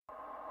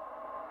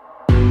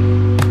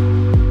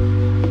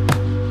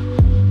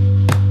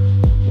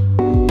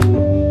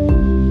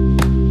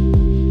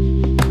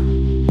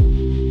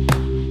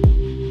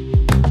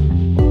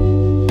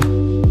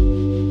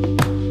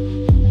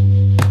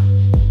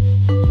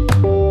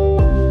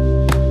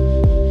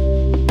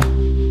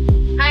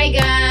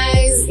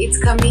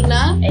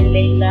Camila and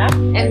Layla,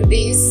 and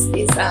this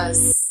is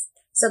us.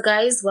 So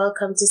guys,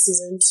 welcome to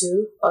season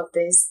 2 of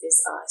This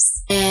Is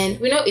Us. And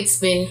we know it's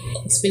been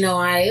a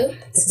while.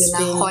 It's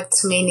been a hot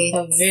minute.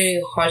 A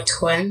very hot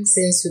one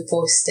since we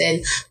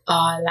posted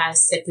our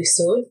last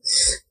episode.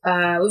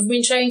 We've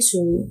been trying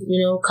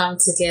to, come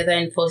together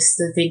and post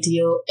the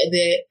video,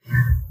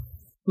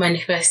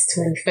 manifest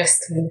and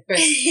post the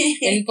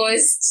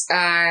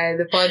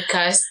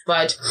podcast,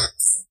 but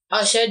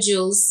our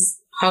schedules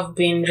have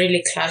been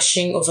really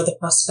clashing over the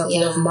past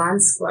couple of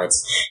months, but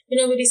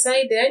we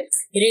decided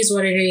it is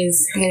what it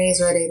is. It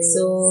is what it is.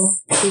 So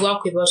we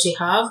work with what we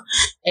have,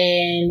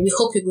 and we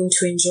hope you're going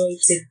to enjoy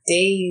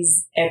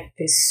today's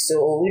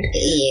episode.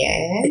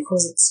 Yeah,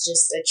 because it's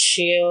just a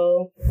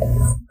chill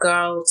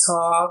girl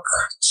talk,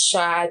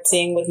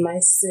 chatting with my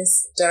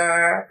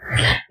sister.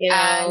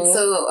 And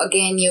so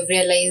again, you've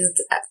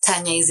realized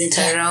Tanya isn't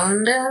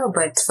around,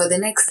 but for the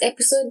next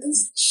episode,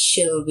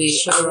 she'll be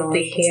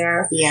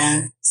here.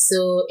 Yeah.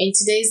 So in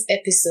today's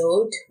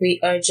episode, we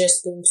are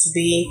just going to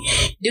be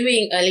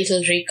doing a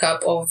little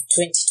recap of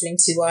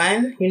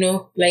 2021. We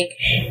are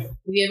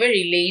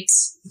very late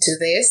to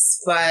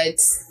this,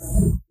 but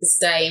it's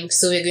time.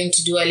 So we're going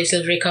to do a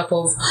little recap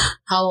of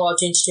how our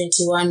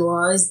 2021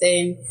 was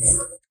and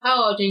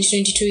how our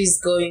 2022 is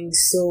going.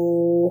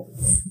 So,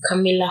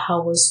 Camila,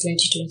 how was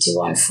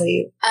 2021 for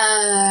you?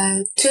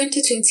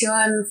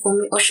 2021 for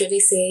me, or should I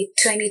say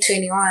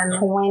 2021?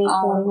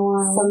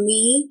 For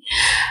me,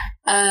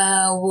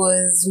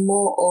 was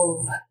more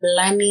of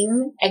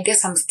learning. I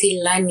guess I'm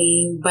still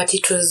learning, but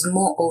it was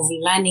more of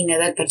learning at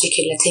that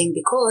particular time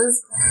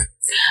because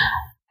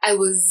I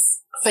was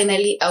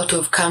finally out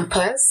of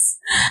campus.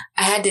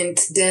 I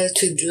hadn't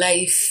dealt with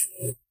life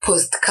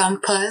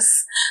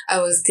post-campus. I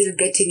was still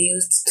getting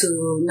used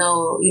to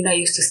now, I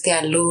used to stay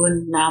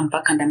alone. Now I'm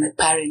back under my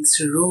parents'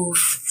 roof.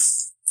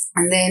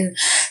 And then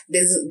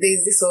there's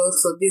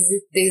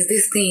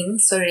this thing,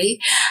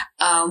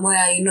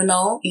 where,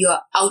 now you're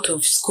out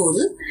of school.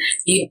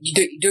 You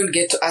don't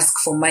get to ask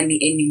for money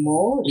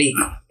anymore.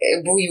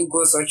 You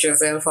go sort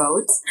yourself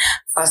out,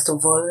 first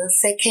of all.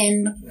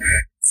 Second,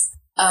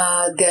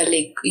 they're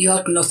you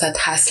have to start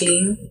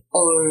hustling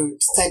or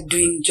start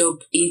doing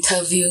job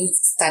interviews,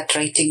 start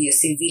writing your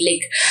CV.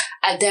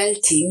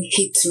 Adulting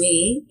hit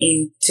me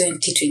in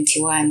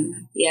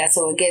 2021. Yeah,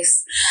 so I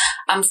guess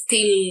I'm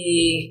still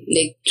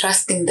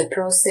trusting the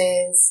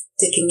process,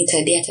 taking it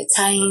a day at a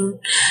time.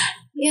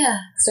 Yeah,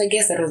 so I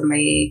guess that was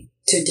my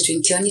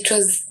 2021. It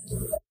was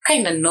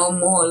kind of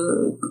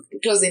normal.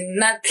 It wasn't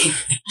nothing.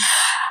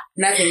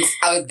 Nothing's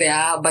out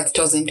there, but it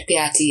wasn't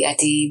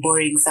ati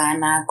boring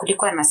sana.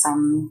 Kulikuwa na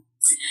some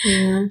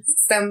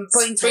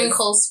points,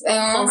 sprinkles,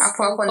 ones,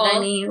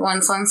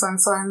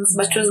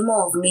 but it was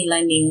more of me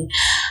learning.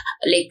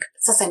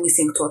 Sasa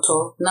misi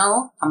mtoto.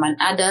 Now I'm an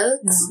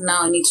adult.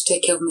 Now I need to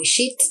take care of my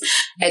shit.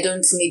 I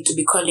don't need to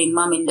be calling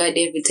mom and dad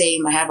every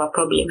time I have a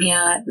problem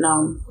here.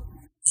 No.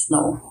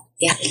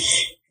 Yeah.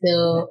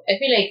 So I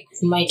feel like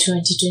my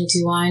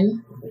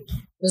 2021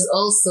 was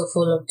also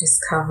full of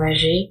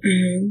discovery.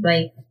 Mm-hmm.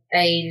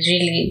 I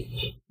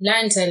really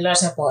learned a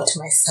lot about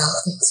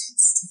myself in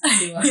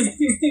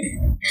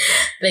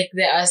 2021.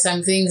 There are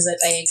some things that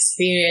I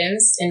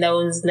experienced, and I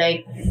was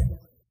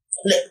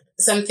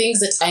some things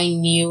that I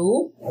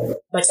knew,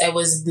 but I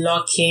was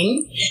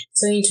blocking.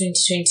 So in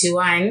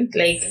 2021,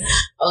 I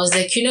was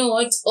you know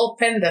what?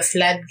 Open the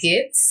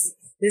floodgates.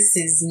 This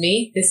is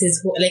me. This is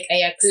who,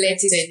 I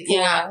accepted.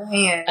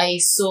 Yeah. I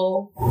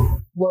saw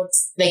what,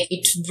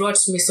 it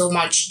brought me so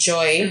much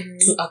joy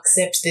to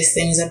accept these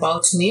things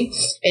about me.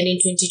 And in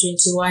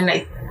 2021,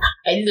 I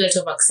did a lot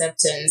of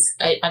acceptance,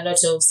 a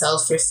lot of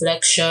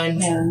self-reflection.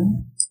 Yeah.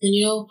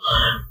 And,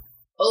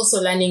 also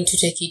learning to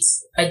take it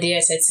a day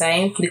at a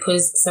time,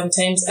 because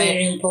sometimes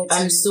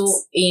I'm so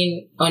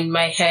on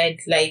my head,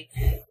 a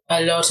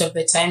lot of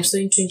the time. So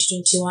in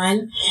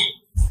 2021,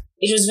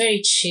 it was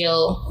very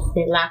chill,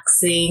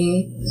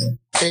 relaxing,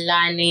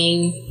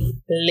 learning,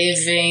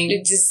 living.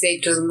 You just say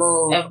it was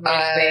more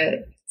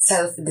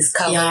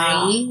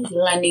self-discovery,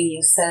 learning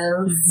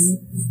yourself.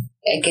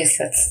 I guess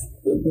that's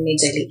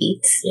majorly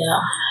it.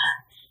 Yeah.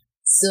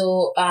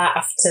 So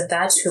after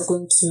that, we're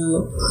going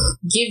to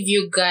give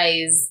you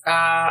guys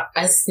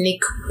a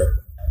sneak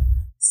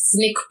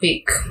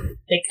peek.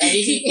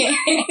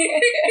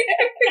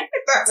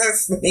 That's a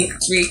sneak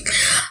peek.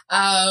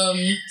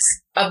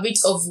 A bit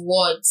of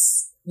what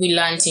we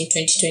learned in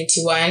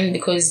 2021,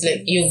 because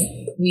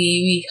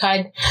we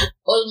had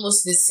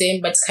almost the same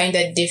but kind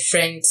of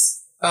different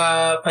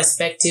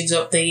perspectives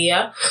of the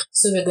year.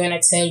 So we're going to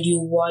tell you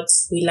what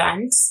we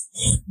learned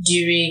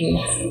during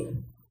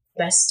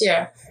last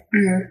year.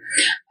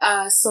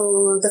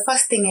 So the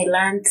first thing I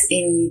learned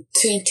in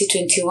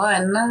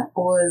 2021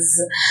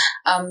 was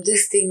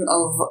this thing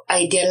of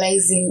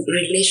idealizing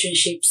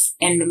relationships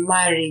and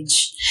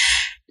marriage.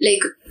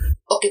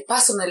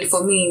 Personally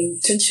for me in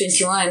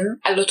 2021,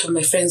 a lot of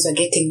my friends were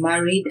getting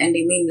married, and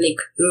I mean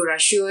rural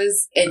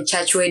shows and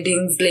church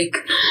weddings.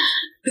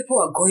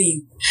 People are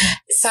going.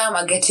 Some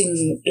are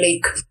getting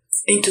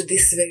into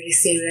these very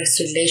serious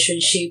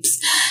relationships.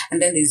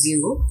 And then there's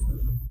you.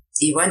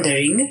 You're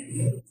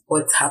wondering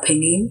what's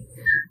happening.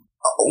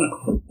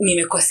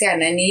 Nimekosea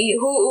nani?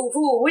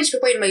 Which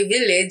people in my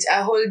village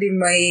are holding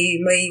my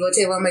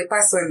whatever, my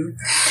person?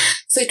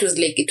 So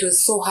it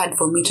was so hard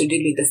for me to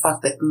deal with the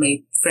fact that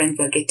my friends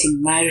were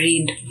getting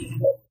married,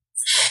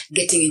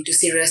 getting into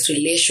serious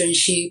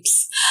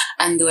relationships,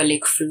 and they were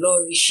like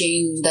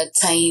flourishing that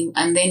time.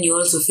 And then you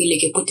also feel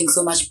like you're putting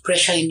so much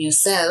pressure in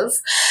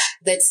yourself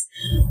that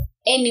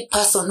any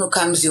person who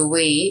comes your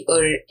way,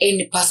 or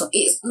any person,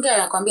 mtu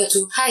anakuambia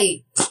tu,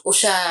 hi,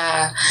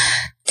 usha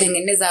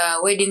tengeneza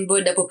wedding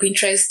board hapo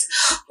Pinterest,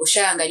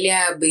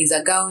 ushaangalia bei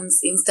za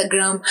gowns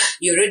Instagram,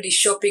 you're already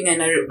shopping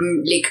and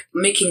like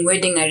making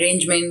wedding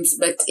arrangements.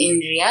 But in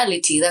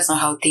reality, that's not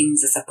how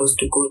things are supposed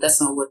to go.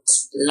 That's not what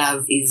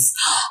love is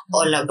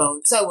all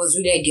about. So I was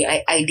really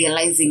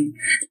idealizing,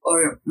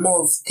 or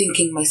more of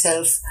thinking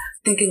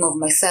of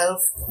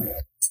myself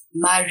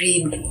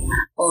married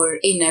or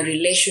in a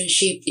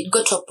relationship. It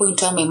got to a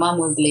point where my mom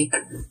was like,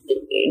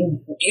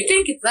 you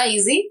think it's that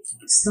easy?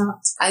 It's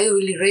not. Are you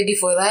really ready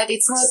for that?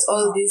 It's not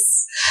all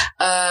this,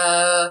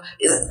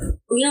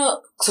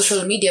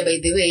 social media, by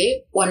the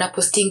way, wana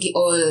postingi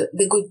all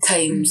the good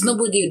times.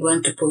 Nobody would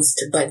want to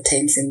post bad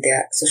times in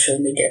their social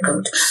media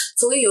account.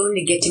 So you're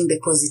only getting the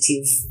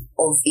positive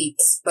of it.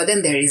 But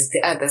then there is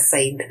the other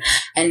side.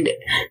 And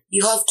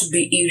you have to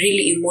be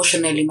really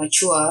emotionally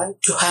mature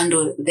to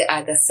handle the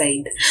other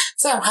side.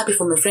 So I'm happy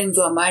for my friends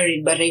who are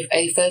married, but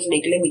I felt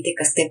like, let me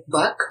take a step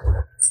back,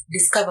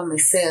 discover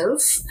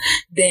myself.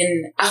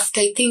 Then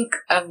after I think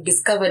I've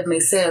discovered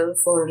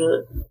myself, or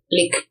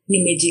like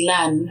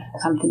nimejilan,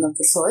 something of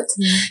the sort,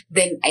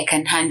 then I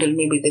can handle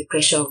maybe the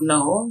pressure of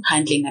now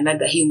handling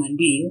another human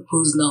being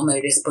who's now my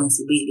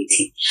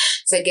responsibility.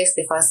 So I guess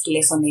the first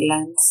lesson I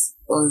learned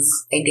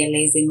was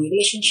idealizing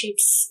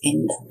relationships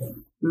and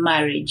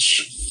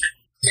marriage.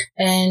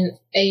 And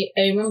I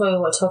remember we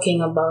were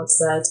talking about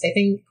that. I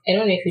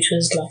don't know if it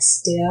was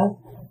last year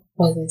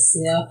or this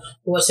year.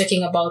 We were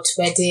talking about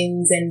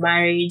weddings and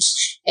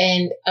marriage.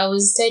 And I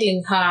was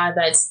telling her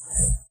that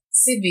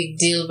it's a big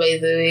deal, by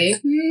the way.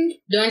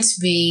 Don't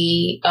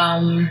be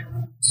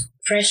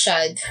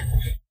pressured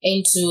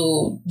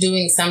into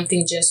doing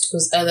something just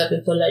because other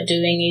people are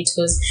doing it,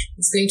 because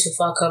it's going to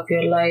fuck up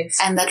your life.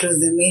 And that was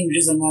the main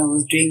reason why I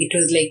was doing it. It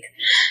was like,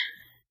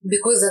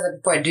 because other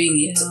people are doing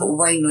it,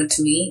 why not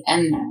me?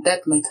 And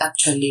that might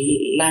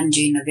actually land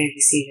you in a very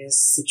serious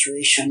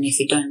situation if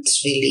you don't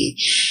really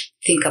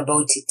think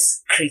about it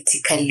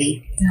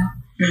critically. Yeah.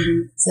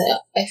 So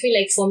I feel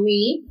like for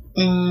me,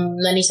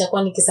 na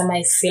nitakuwa nikisema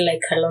I feel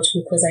like a lot,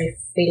 because I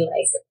feel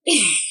like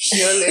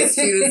she always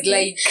feels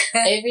like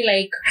I feel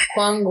like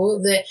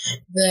kwangu the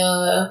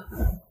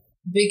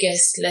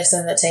biggest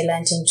lesson that I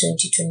learned in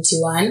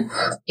 2021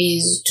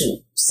 is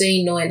to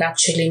say no and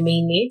actually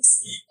mean it.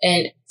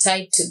 And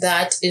tied to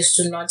that is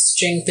to not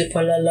string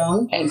people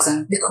along.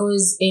 Exactly.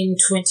 Because in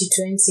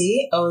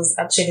 2020, I was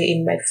actually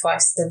in my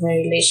first ever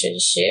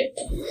relationship.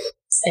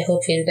 I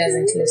hope he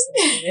doesn't listen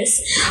to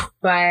this.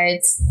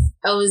 But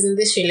I was in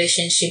this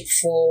relationship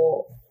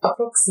for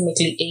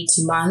approximately 8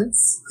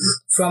 months,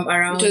 from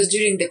around... It was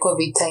during the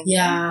COVID time.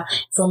 Yeah,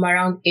 from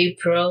around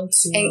April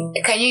to... And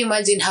can you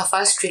imagine her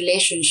first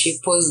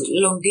relationship was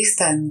long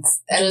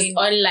distance? It was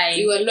online.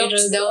 We were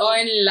locked down.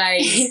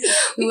 Online.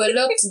 We were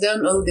locked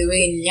down all the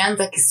way in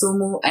Nyanza,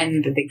 Kisumu,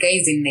 and the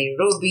guys in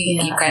Nairobi.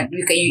 Yeah.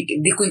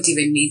 They couldn't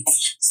even meet.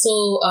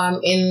 So,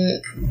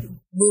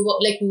 we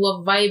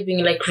were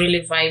vibing, like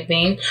really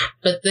vibing.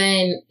 But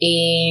then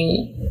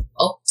in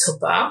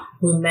October,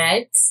 we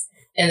met,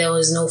 and there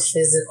was no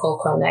physical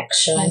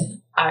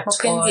connection at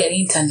all.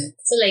 Internet.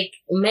 So like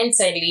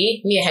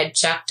mentally, me, I had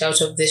checked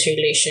out of this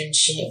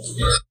relationship,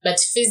 but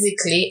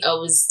physically I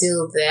was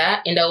still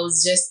there, and I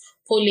was just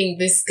pulling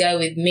this guy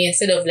with me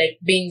instead of like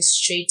being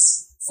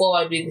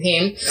straightforward with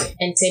him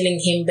and telling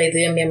him, by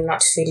the way, I'm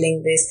not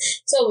feeling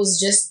this. So I was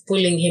just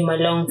pulling him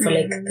along for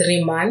like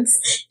 3 months,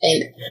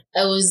 and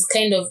I was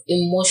kind of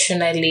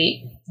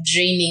emotionally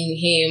draining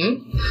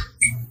him,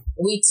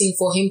 waiting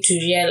for him to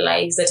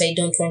realize that I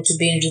don't want to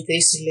be into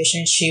this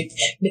relationship.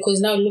 Because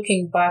now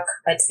looking back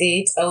at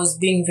it, I was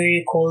being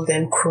very cold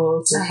and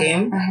cruel to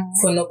him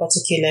for no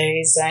particular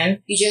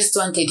reason. You just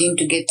wanted him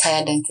to get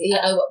tired and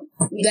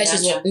that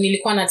is what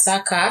nilikuwa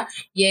nataka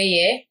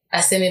yeye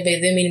aseme, by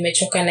the way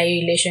nimechoka na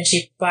hii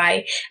relationship,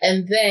 bye.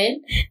 And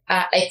then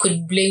I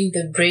could blame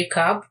the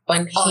breakup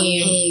on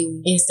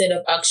him instead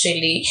of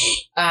actually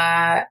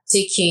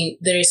taking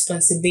the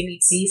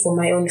responsibility for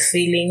my own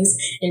feelings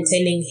and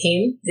telling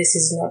him this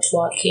is not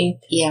working.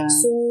 Yeah.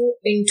 So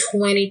in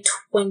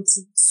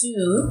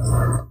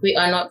 2022, we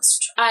are not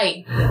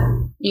I'm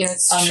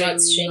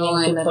not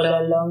stringing people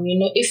along. You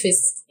know, if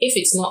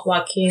it's not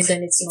working,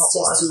 then it's not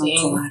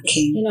working.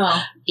 You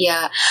know.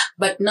 Yeah.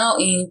 But now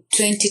in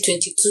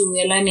 2022,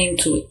 we're learning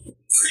to,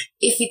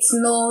 if it's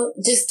no,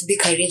 just be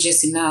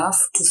courageous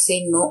enough to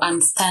say no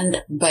and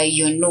stand by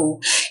your no.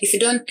 If you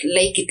don't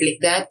like it like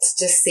that,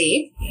 just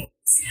say,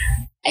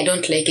 I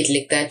don't like it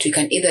like that. We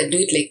can either do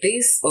it like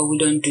this or we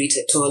don't do it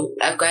at all.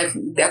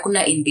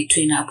 Hakuna in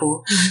between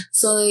hapo.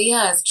 So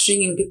yeah,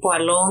 stringing people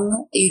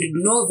along, you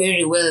know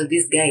very well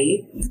this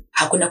guy,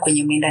 hakuna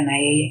kwenye umeenda na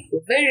yeye.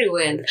 Very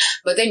well.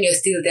 But then you're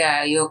still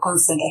there. You're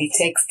constantly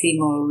texting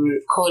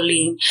or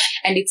calling.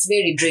 And it's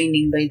very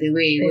draining, by the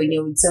way, when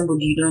you're with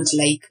somebody you don't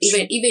like.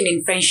 Even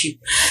in friendship,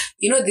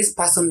 you know this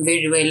person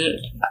very well.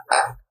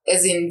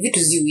 As in vitu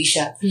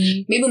ziuisha.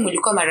 Maybe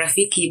mulikuwa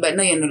marafiki, but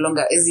now you're no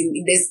longer, as in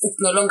it's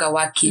no longer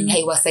working.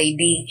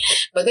 Haiwasaidii.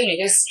 But then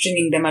you're just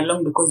stringing them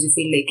along because you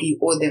feel like you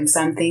owe them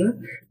something.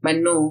 But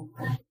no.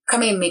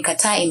 Kama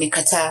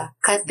imekataa.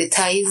 Cut the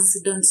ties.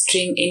 Don't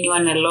string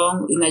anyone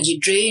along.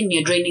 Unajidrain,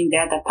 you're draining the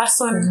other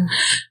person.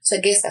 So I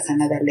guess that's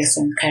another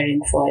lesson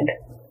carrying forward.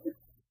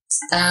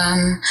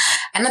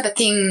 Another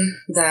thing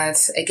that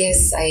I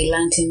guess I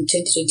learned in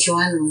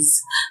 2021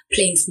 was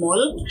playing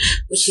small,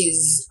 which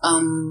is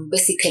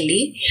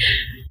basically,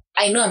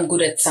 I know I'm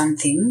good at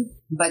something,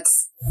 but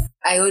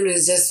I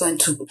always just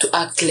want to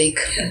act like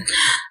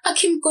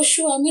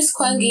Akimkoshua Miss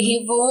Kwangi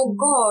Hivo,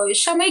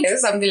 gosh, I might do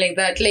something like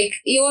that. Like,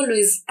 you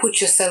always put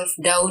yourself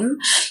down.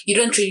 You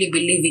don't really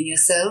believe in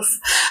yourself.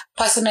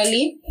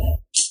 Personally,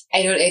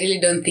 I really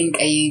don't think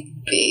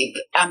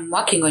I'm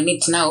working on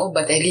it now,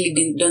 but I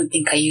really don't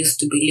think I used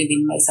to believe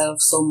in myself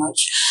so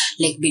much.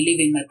 Like, believe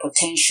in my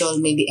potential,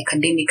 maybe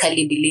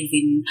academically believe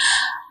in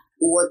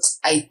what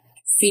I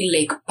feel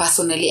like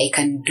personally I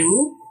can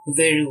do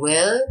very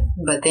well,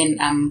 but then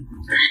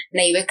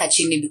naiweka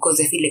chini because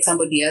I feel like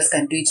somebody else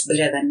can do it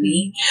better than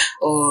me,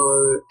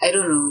 or I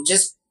don't know,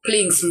 just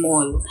playing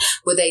small,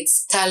 whether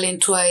it's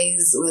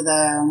talent-wise,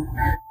 whether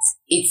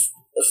it's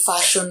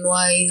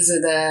fashion-wise,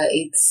 whether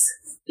it's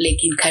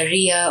like in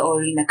career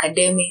or in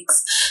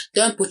academics.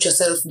 Don't put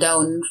yourself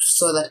down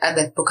so that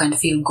other people can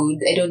feel good.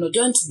 I don't know.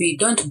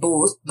 Don't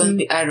boast. Don't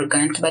be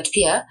arrogant. But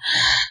Pia,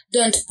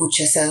 don't put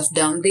yourself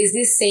down. There's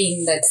this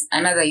saying that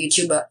another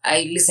YouTuber,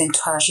 I listened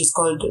to her, she's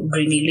called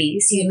Brinny Lee.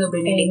 So you know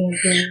Brinny Lee?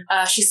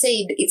 She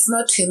said, it's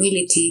not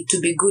humility to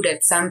be good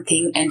at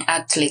something and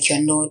act like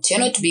you're not. You're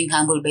not being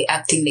humble by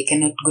acting like you're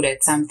not good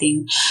at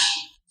something.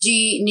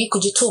 Ni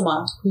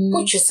kujituma.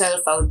 Put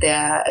yourself out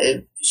there.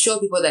 Show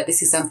people that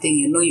this is something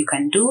you know you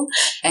can do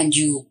and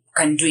you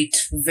can do it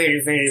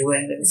very, very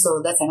well.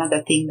 So that's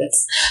another thing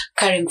that's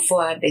carrying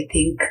forward. I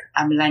think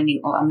I'm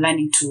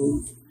learning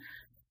to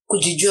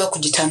kujijua,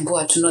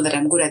 kujitambua, to know that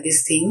I'm good at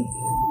this thing.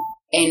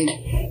 And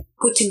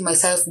putting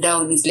myself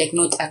down is like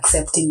not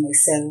accepting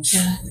myself.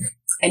 Yeah.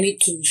 I need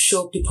to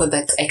show people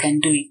that I can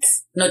do it,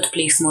 not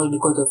play small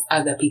because of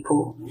other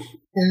people.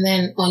 And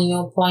then on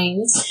your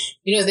point,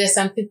 you know, there's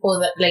some people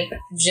that like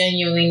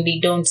genuinely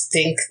don't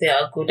think they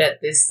are good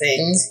at these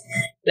things.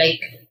 Like,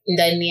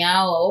 ndani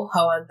yao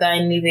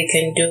hawadhani they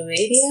can do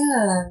it.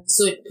 Yeah.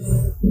 So,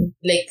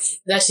 like,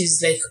 that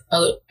is like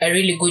a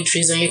really good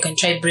reason you can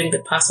try bring the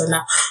person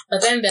up.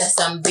 But then there's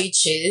some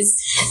bitches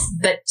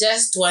that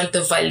just want the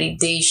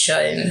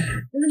validation.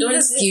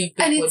 Don't give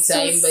people time, so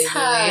by the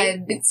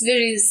way. It's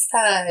very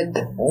sad.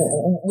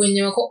 When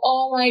you go,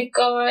 oh my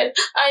God,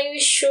 are you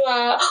sure?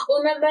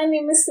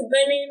 Unadhani Mr.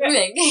 Benny?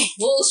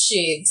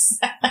 Bullshit.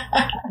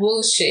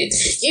 Bullshit.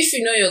 If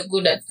you know you're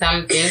good at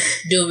something,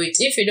 do it.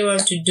 If you don't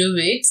want to do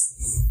it,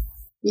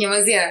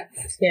 Nyamazia.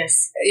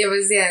 Yes.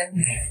 Nyamazia.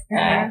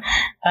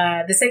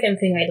 The second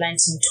thing I learned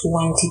in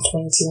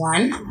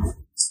 2021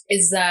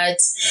 is that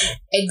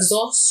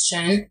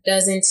exhaustion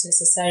doesn't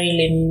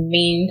necessarily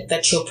mean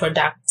that you're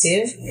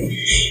productive.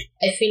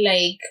 I feel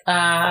like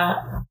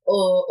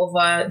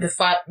over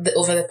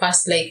the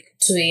past like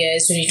 2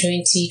 years,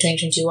 2020,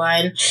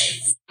 2021,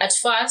 at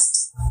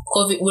first,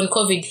 when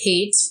COVID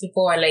hit,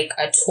 people were like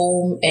at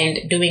home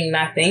and doing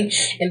nothing.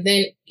 And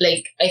then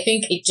like, I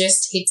think it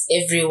just hits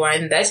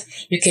everyone that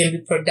you can be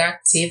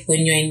productive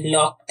when you're in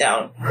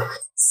lockdown.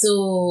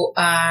 So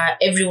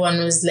everyone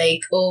was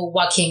like, oh,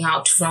 working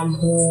out from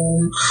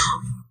home,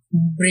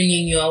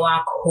 bringing your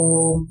work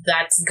home,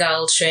 that's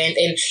girl trend.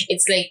 And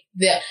it's like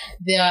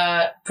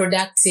they're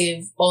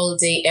productive all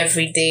day,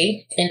 every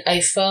day. And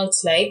I felt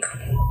like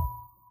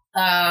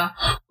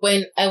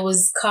when I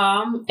was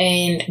calm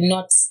and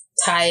not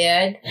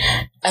tired,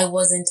 I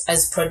wasn't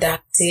as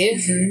productive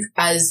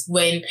as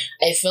when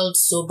I felt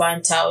so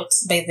burnt out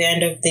by the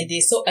end of the day.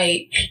 So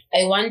I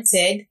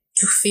wanted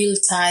to feel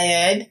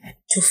tired,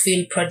 to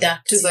feel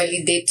productive. To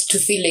validate, to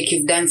feel like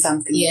you've done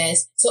something.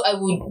 Yes. So I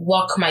would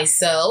work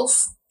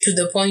myself to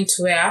the point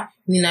where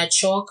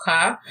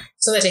ninachoka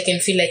so that I can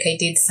feel like I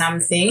did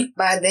something.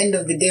 But at the end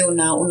of the day,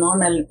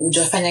 unaona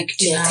hujafanya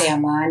kitu yote ya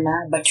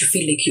maana, but you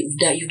feel like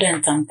you've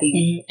done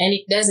something. And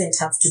it doesn't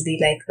have to be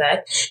like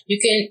that. You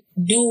can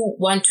do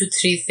 1, 2,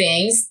 3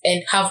 things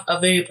and have a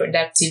very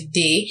productive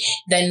day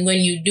than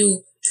when you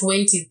do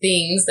 20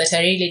 things that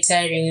are really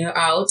tiring you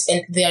out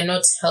and they are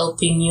not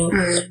helping you.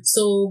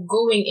 So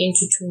going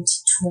into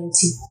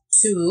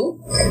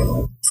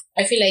 2022,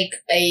 I feel like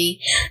I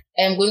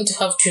am going to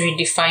have to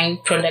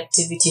redefine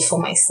productivity for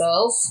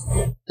myself.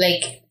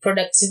 Like,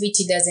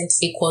 productivity doesn't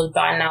equal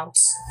burnout.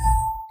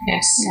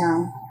 Yes.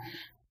 Yeah.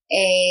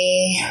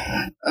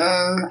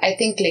 I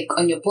think like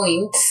on your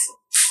point,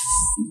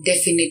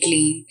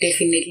 definitely,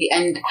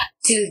 and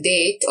till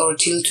date or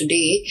till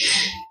today,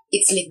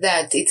 it's like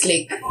that. It's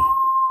like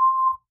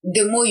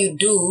the more you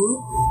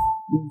do,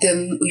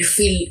 the you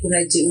feel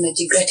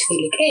unajigratify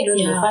like, hey, don't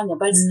know,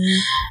 but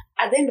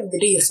at the end of the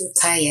day you're so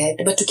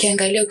tired. But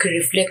ukiangalia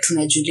ukireflect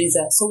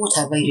unajiuliza, so what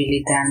have I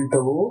really done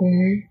though?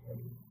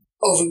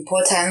 Of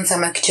importance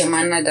ama kitu ya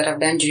maana that I've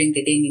done during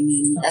the day ni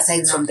nini,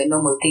 aside from the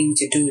normal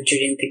things you do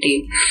during the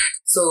day.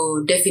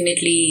 So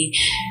definitely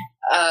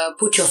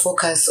put your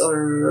focus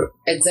or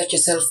exert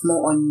yourself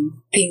more on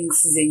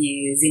things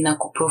zenye zina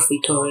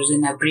ku-profit or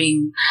zina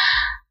bring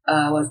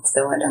what's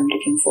the word I'm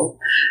looking for?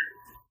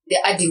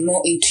 They're adding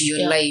more into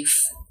your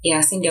life.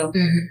 Yeah, Cindy.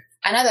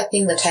 Another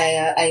thing that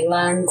I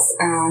learned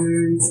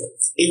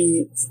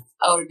in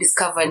or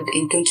discovered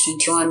in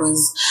 2021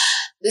 was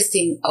this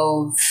thing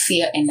of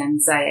fear and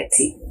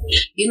anxiety.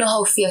 You know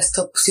how fear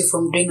stops you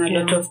from doing a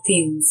lot of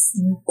things?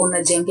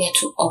 Unajiambia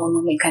tu, oh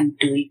no, I can't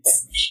do it.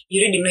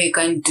 You already know you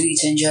can't do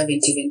it and you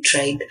haven't even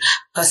tried.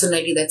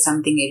 Personally, that's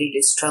something I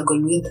really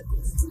struggle with.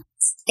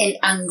 And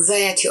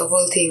anxiety of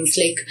all things.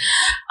 Like,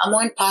 I'm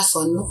one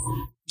person,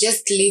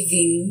 just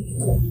living,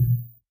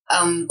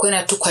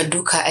 kwenda tu kwa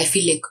duka, I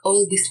feel like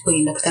all these people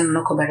inakutana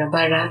nako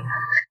barabara,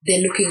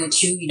 they're looking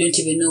at you, you don't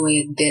even know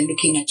where they're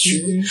looking at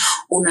you.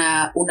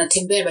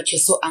 Unatembea, but you're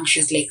so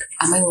anxious, like,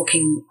 am I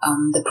walking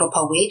the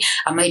proper way?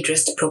 Am I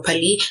dressed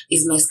properly?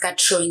 Is my skirt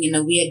showing in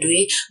a weird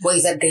way? Why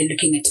is that guy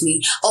looking at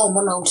me? Oh,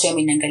 mbona mtu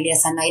ameniangalia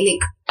sana?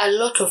 Like, a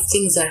lot of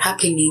things are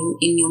happening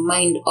in your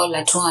mind all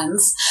at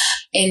once,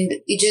 and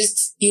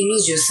you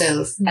lose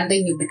yourself, and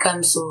then you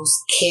become so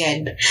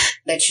scared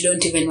that you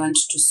don't even want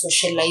to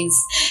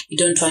socialize, you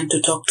don't want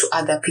to talk to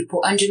other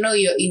people. And you know,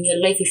 you're in your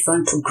life, if you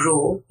want to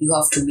grow, you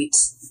have to meet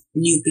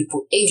new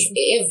people.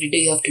 Every day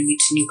you have to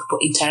meet new people,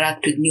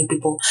 interact with new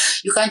people.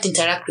 You can't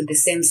interact with the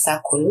same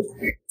circle.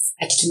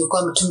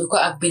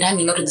 I've been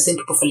hanging out with the same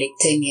people for like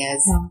 10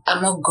 years.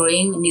 I'm not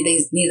growing,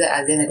 neither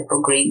are the other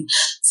people growing.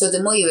 So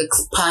the more you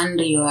expand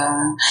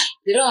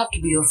they don't have to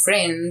be your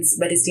friends,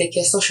 but it's like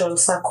your social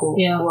circle.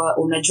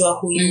 Unajua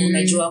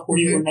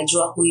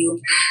huyu.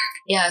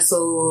 Yeah,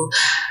 so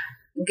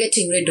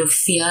getting rid of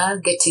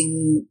fear,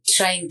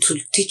 trying to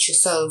teach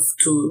yourself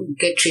to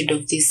get rid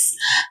of this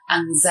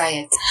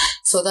anxiety.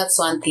 So that's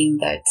one thing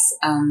that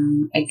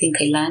I think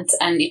I learned,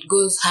 and it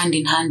goes hand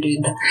in hand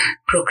with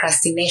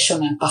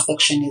procrastination and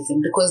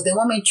perfectionism, because the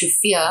moment you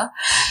fear,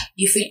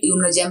 you feel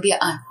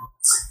unajiambia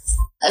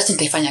acha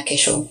nitaifanya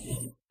kesho,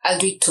 I'll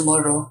do it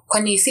tomorrow,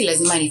 kwani si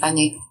lazima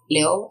nifanye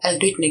leo, I'll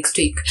do it next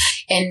week.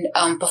 And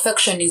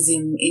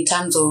perfectionism in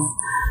terms of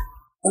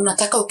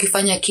unataka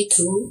ukifanya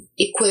kitu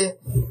ikwe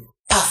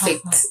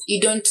perfect.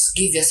 You don't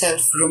give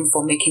yourself room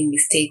for making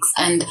mistakes,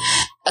 and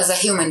as a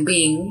human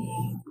being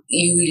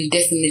you will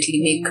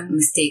definitely make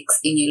mistakes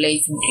in your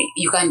life.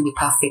 You can't be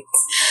perfect,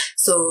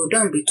 so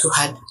don't be too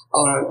hard,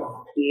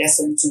 or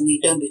listen to me,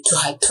 don't be too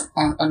hard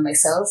on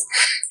myself.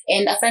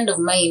 And a friend of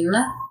mine,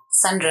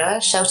 Sandra,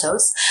 shout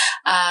outs,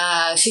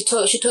 she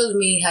told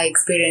me her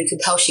experience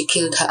with how she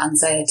killed her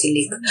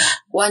anxiety. Like,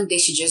 one day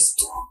she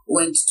just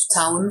went to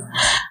town,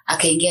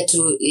 akaingia at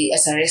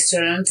a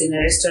restaurant,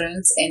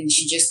 and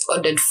she just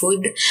ordered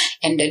food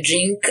and a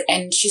drink,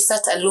 and she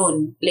sat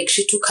alone. Like,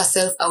 she took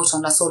herself out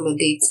on a solo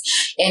date,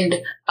 and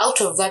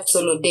out of that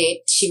solo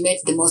date she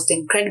met the most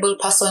incredible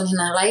person in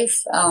her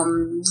life,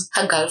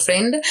 her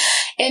girlfriend.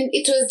 And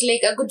it was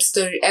like a good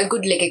story, a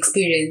good like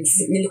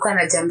experience. Nilikuwa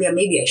najambia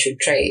maybe I should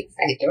try it.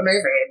 I don't know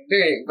if I can do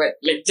it, but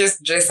like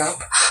just dress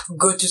up,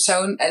 go to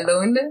town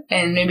alone,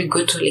 and maybe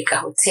go to like a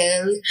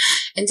hotel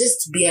and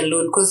just be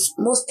alone. Because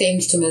most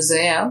times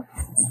tumezoea,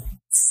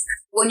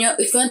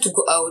 if you want to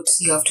go out,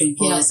 you have to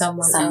involve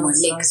someone.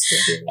 Like,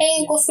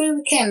 hey, go for a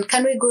weekend,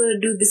 can we go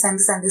do this and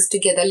this and this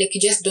together? Like, you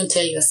just don't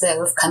tell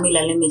yourself,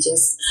 Camila, let me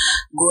just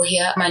go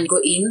here, man, go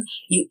in,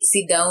 you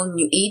sit down,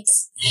 you eat,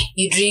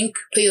 you drink,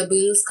 pay your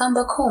bills, come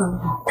back home.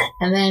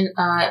 And then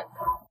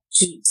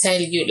to tell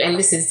you, and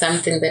this is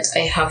something that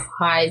I have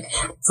heard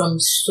from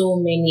so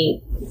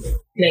many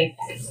like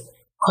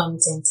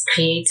content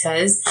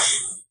creators,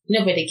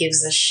 nobody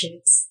gives a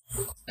shit.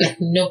 Like,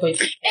 nobody.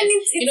 And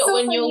it's you know, so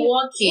when funny. You're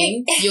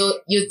walking,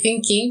 you're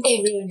thinking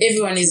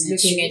everyone is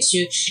looking at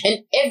you,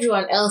 and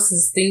everyone else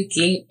is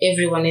thinking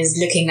everyone is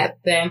looking at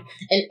them,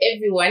 and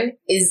everyone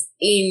is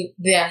in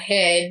their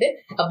head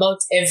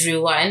about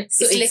everyone.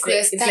 So it's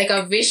like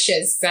a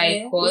vicious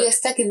cycle. We're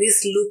stuck in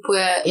this loop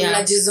where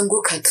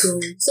unajizunguka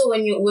tu. So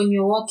when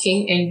you're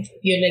walking and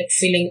you're like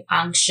feeling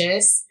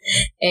anxious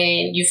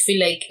and you feel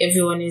like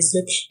everyone is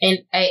looking,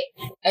 and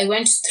I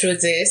went through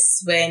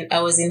this when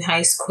I was in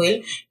high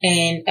school,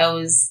 and I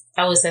was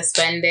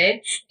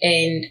suspended,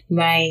 and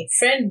my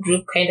friend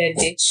group kind of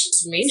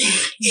ditched me.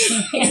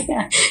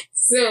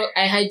 So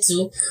I had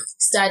to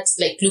start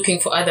like looking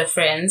for other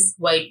friends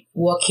while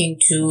walking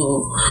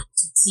to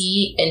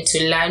tea and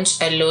to lunch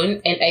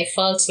alone, and I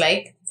felt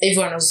like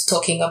everyone was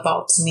talking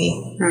about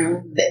me.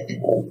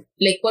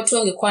 Like watu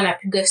wangekuwa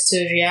napiga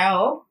story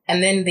yao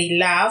and then they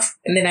laugh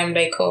and then I'm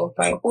like, oh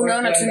my God.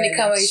 Unaona tu ni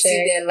kama you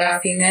see they're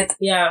laughing at.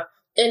 Yeah.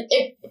 And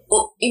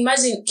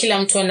imagine kila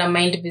mtu ana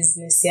mind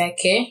business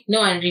yake.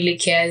 No one really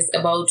cares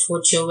about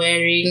what you're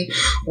wearing,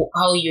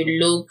 how you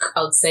look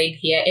outside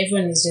here.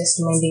 Everyone is just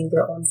minding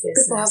their own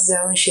business. People have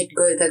their own shit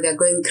that they're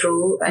going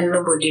through and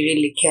nobody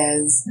really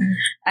cares.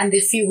 And the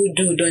few who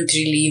do don't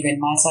really even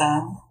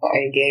matter,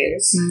 I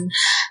guess.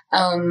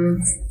 I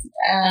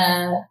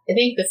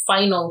think the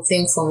final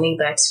thing for me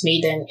that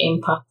made an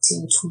impact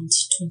in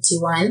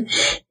 2021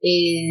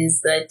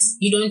 is that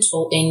you don't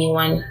owe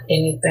anyone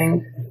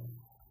anything.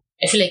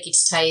 I feel like it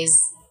ties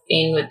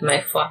in with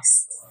my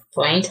first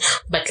point,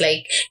 but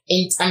like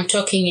I'm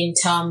talking in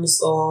terms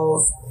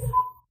of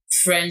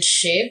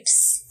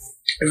friendships,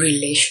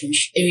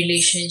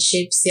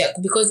 relationships. Yeah,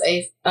 because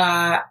I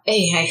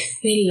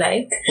feel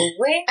like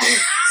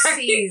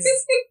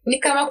ni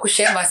kama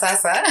kushema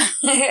sasa.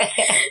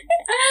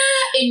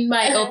 In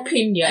my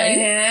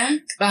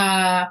opinion,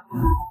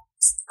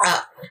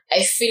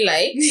 I feel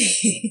like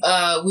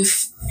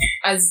with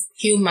as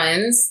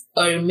humans,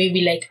 or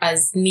maybe like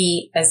as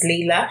me, as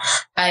Layla,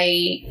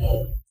 I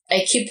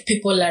keep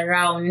people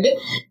around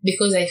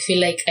because I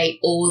feel like I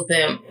owe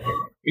them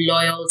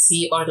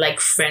loyalty or like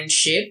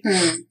friendship.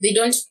 They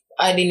don't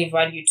add any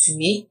value to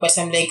me, but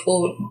I'm like,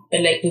 oh,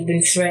 but like we've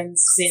been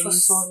friends since for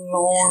so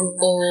long.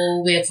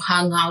 Or we have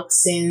hung out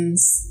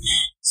since.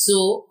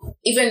 So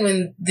even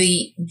when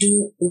they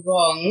do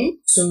wrong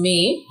to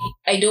me,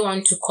 I don't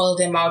want to call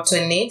them out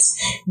on it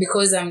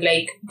because I'm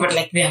like, but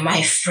like they're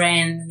my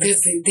friends.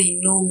 They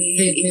know me.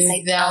 They've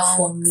been there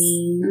for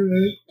me.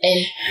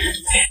 And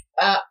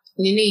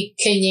nini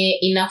kenye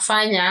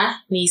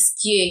inafanya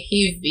nisikie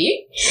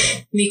hivi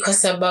ni kwa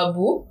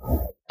sababu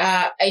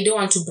I don't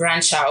want to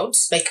branch out.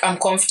 Like I'm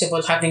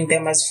comfortable having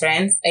them as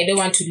friends. I don't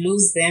want to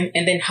lose them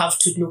and then have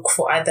to look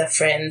for other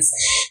friends.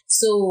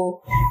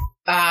 So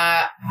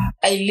I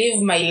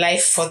live my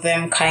life for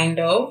them, kind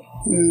of.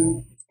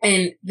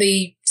 And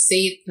they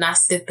say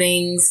nasty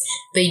things,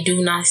 they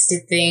do nasty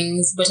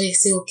things, but I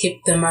still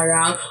keep them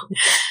around.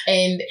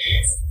 And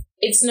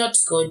it's not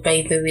good,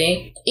 by the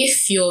way.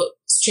 If you're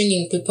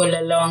stringing people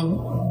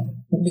along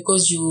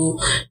because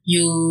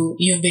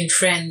you've been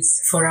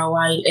friends for a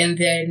while and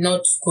they're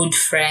not good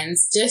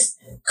friends, just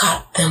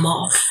cut them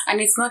off. And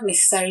it's not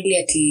necessarily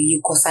that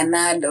you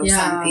kosanad or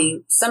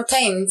something.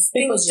 Sometimes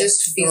people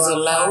just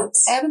fizzle out.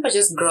 People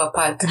just grow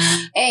apart.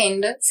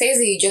 And says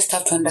you just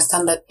have to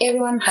understand that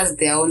everyone has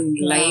their own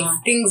life.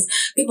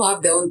 People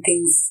have their own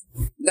things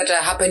that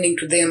are happening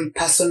to them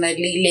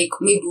personally. Like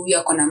maybe we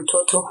are kona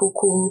mtoto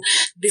huku,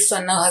 this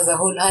one now has a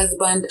whole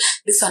husband,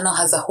 this one now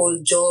has a whole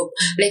job.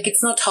 Like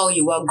it's not how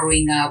you were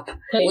growing up.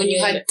 When you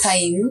had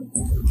time,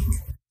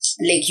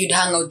 like you'd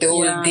hang out the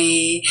whole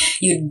day,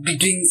 you'd be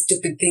doing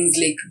stupid things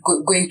like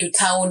going to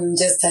town,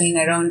 just hanging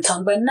around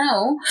town. But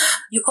now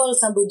you call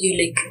somebody,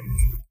 like,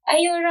 are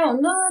you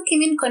around? No,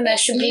 Kevin kona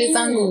shughuli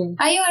zangu.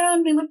 Are you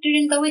around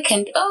during the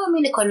weekend? Oh,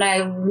 mimi kona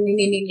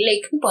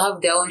like people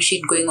have their own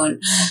shit going on.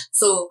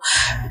 So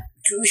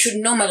we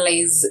should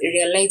normalize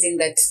realizing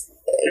that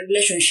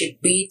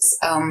relationship beats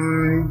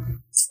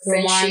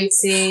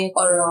romantic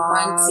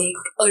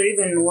or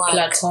even work,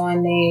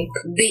 platonic,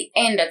 they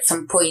end at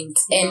some point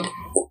and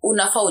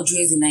unafaa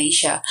ujue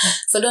zinaisha.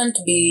 So don't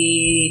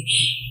be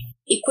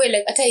equal,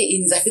 like ata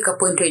inzafika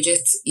point where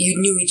just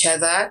you knew each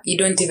other, you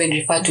don't even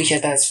refer to each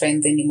other as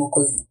friends anymore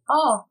because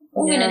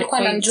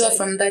nilikuwa namjua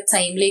from that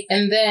time. Like,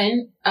 and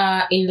then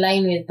in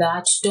line with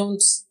that,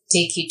 don't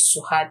take it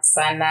to heart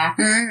sana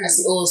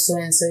as so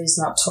and so is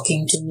not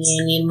talking to me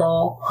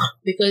anymore,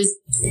 because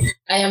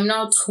I am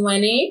now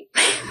 20.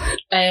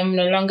 I am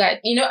no longer,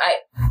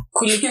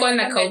 kulikuwa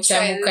na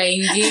kauchamuka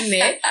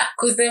ingine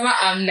kusema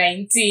I'm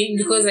 19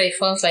 because I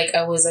felt like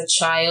I was a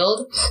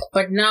child.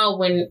 But now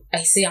when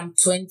I say I'm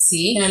 20,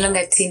 you're no longer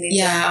a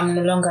teenager. Yeah, I'm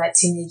no longer a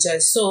teenager.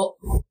 So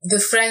the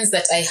friends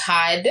that I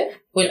had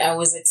when I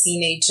was a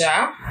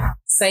teenager,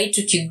 say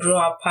to grow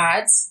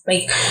apart,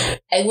 like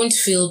I won't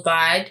feel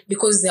bad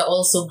because they're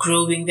also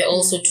growing. They're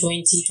also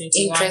 20,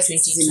 21,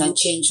 22.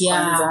 Change.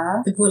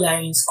 People are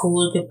in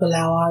school, people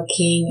are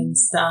working and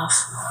stuff.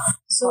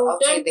 So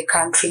outside the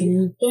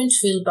country. Don't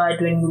feel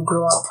bad when you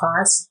grow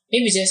apart.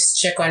 Maybe just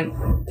check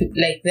on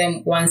like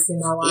them once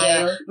in a while.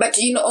 Yeah. But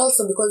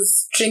also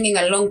because stringing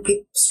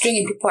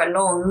people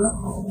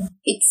along,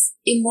 it's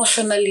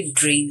emotionally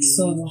draining.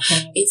 So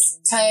it's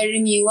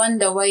tiring. You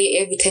wonder why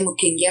every time you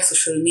can get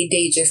social media,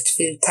 you just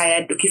feel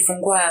tired.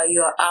 Ukifungua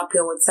your app,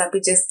 your WhatsApp,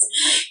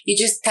 you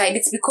just tired.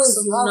 It's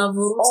because you have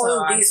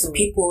all these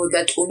people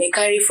that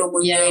carry from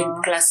when you're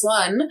in class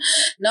 1.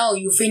 Now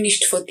you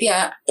finished 4th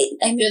year.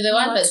 You're the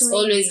one that's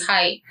always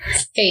high.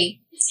 Hey,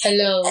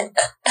 Hello.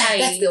 Hi.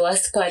 That's the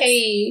worst part.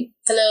 Hey.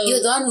 Hello.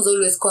 You're the one who's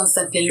always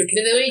constantly looking.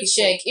 By the way,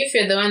 check if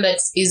you're the one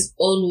that is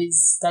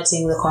always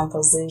starting the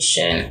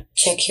conversation.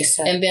 Check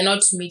yourself. And they're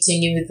not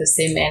meeting you with the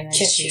same energy.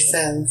 Check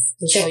yourself.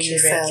 Check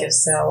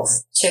yourself.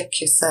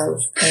 Check yourself.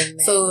 Amen.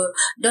 So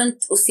don't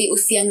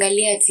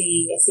usiangalia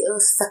ati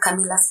sasa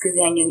Camila siku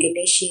hizi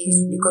aniongeleshi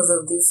because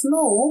of this.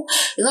 No,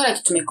 it's not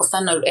like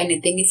tumekosana or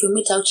anything. If you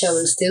meet out here,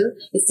 it's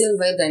still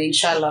vibe and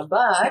inshallah,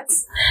 but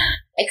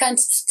I can't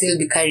still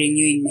be carrying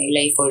you in my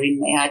life or in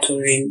my heart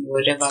or in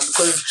whatever,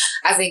 because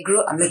as I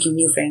grow, I'm making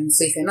new friends.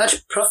 So if you're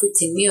not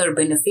profiting me or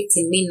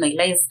benefiting me in my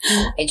life,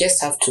 I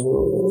just have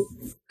to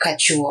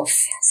cut you off.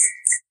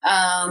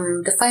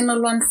 The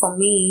final one for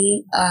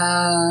me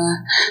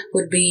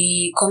would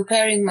be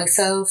comparing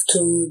myself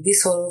to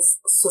this whole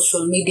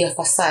social media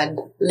facade.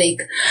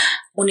 Like,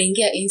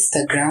 unaingia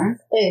Instagram.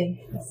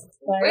 Hey.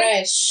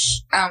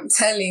 Fresh. I'm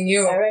telling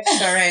you.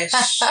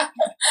 Fresh.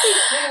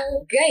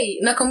 Guy,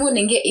 na kama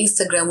unaingia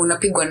Instagram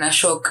unapigwa na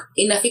shock.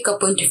 Inafika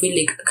point to feel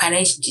like,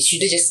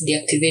 should I just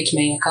deactivate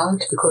my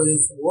account?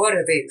 Because what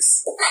are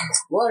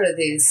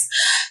these?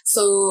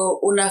 So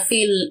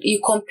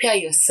you compare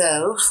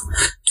yourself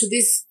to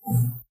this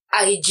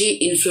IG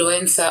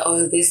influencer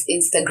or this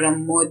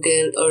Instagram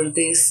model or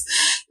this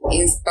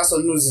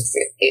person who's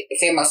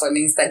famous on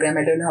Instagram.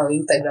 I don't know how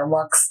Instagram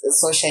works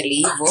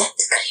socially.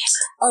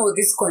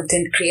 This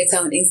content creator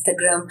on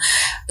Instagram.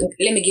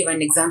 Let me give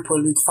an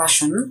example with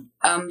fashion.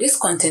 This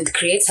content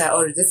creator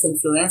or this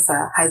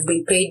influencer has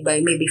been paid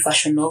by maybe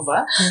Fashion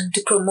Nova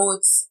to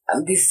promote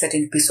this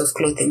certain piece of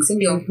clothing.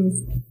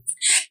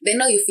 Then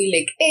now you feel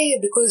like, hey,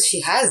 because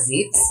she has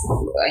it,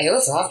 I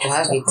also have to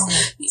have it.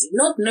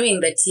 Not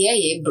knowing that,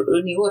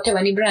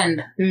 whatever ni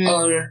brand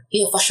or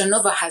Fashion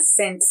Nova has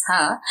sent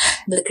her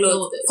the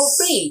clothes for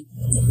free.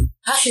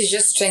 How she's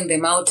just trying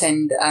them out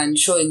and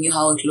showing you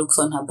how it looks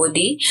on her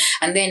body.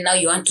 And then now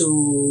you want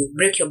to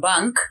break your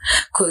bank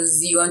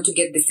because you want to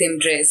get the same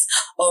dress.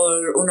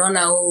 Or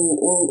unaona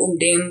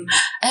umdem,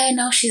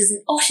 now she's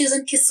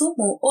in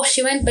Kisumu. Oh,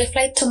 she went by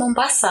flight to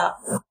Mombasa.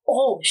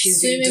 Oh, she's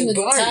swimming with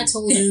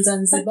turtles in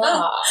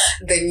Zanzibar.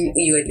 Then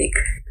you were like,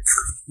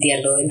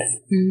 dear Lord,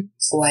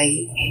 why?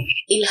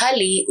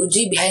 Ilhali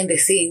ujui behind the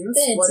scenes.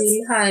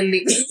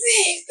 Ilhali.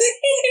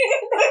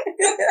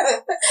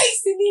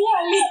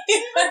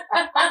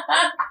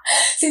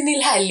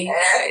 Sinilhali.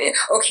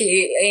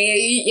 Okay,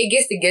 I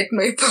guess you get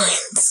my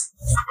point.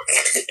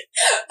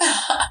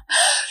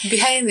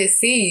 Behind the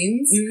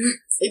scenes,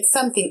 it's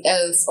something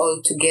else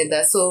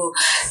altogether. So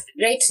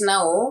right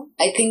now,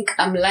 I think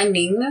I'm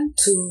learning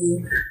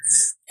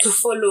to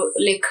follow,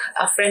 like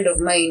a friend of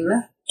mine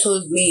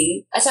told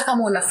me, hata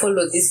kama una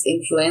follow these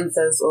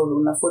influencers or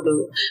una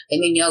follow,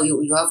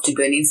 you have to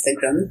be on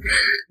Instagram,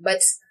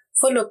 but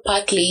follow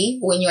partly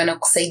when you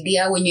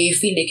wanakusaidia, when you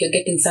feel like you're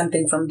getting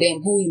something from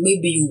them, who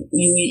maybe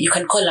you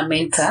can call a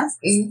mentor,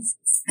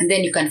 and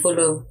then you can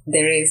follow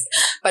the rest.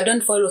 But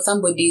don't follow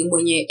somebody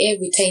when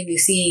every time you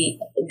see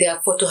their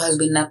photo has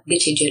been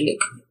updated, you're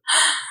like,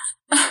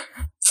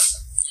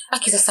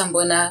 Akisa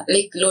Sambona,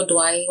 like, Lord,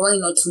 why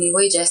not me?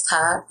 Why just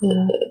her?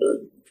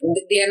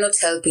 They are not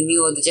helping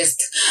you, or they're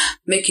just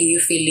making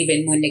you feel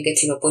even more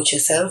negative about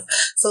yourself.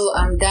 So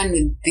I'm done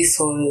with this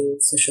whole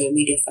social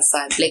media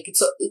facade. Like,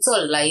 it's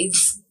all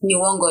lies. Ni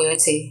uongo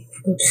yote.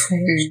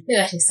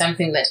 That is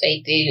something that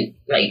I did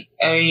like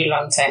a very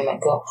long time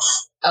ago.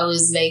 I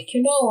was like,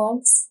 you know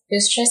what?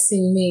 You're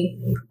stressing me.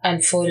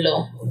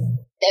 Unfollow.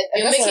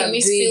 You're making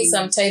me feel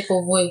some type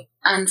of way.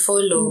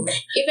 Unfollow.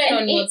 Even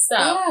on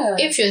WhatsApp,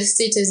 if your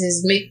status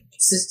is make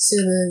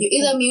you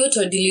either mute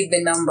or delete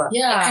the number.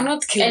 I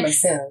cannot kill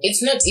myself.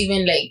 It's not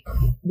even like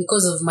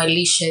because of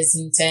malicious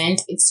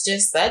intent. It's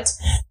just that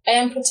I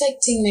am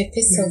protecting my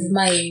peace of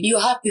mind. You're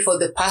happy for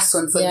the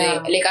person,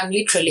 I'm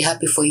literally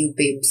happy for you,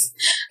 babes.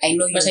 I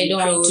know you, but I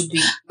don't want to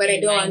be. But I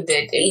don't want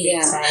every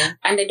time.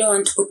 And I don't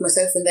want to put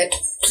myself in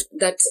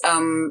that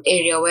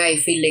area where I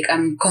feel like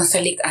I'm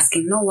constantly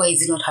asking, no, why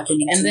is it not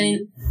happening? And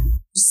then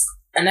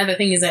another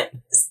thing is that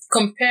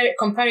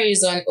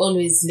comparison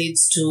always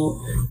leads to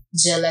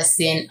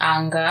jealousy and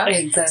anger.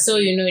 Exactly. So,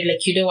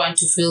 like, you don't want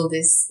to feel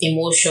these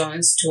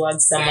emotions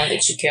towards someone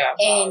that you care about.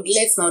 And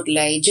let's not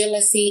lie,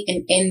 jealousy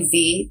and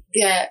envy,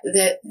 they're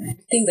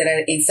things that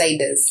are inside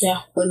us.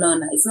 Yeah.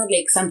 No, it's not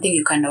like something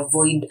you can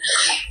avoid.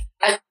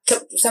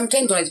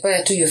 Sometimes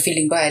when you're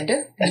feeling bad,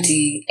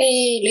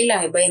 Leila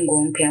amebuy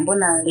nguo mpya,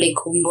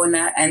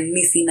 mbona and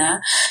me sina.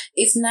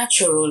 It's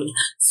natural.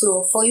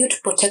 So for you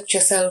to protect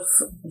yourself,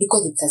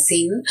 because it's a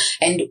sin,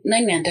 and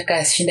nani anataka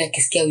ashinda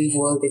akisikia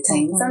wivu all the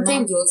time.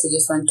 Sometimes you also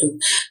just want to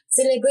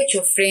celebrate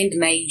your friend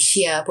na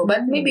ishia hapo,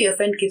 but maybe your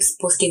friend keeps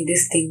posting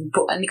this thing,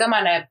 ni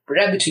kama na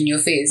rub it in your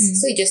face.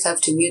 So you just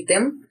have to mute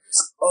them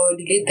or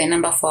delete the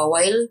number for a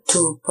while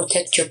to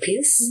protect your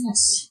peace.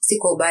 Yes.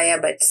 Siko baya,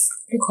 but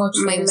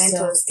my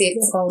mental state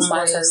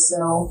matters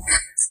now.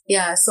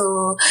 Yeah,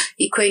 so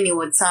ikweni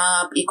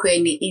WhatsApp,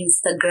 ikweni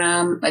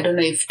Instagram. I don't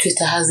know if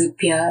Twitter has it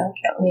here.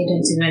 We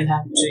don't even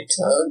have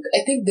Twitter.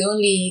 I think the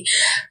only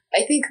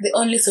I think the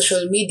only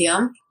social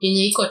media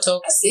yenye iko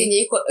toxic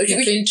ni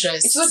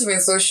Pinterest. It's not even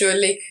social,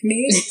 like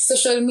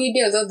social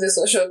media without the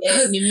social.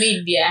 Ni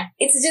media.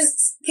 It's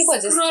just people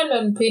are just scroll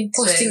on Pinterest,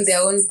 posting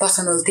their own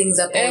personal things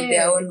about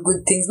their own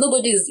good things.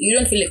 You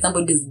don't feel like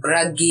somebody's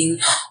bragging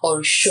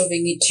or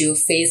shoving it to your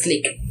face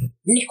like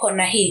niko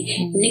na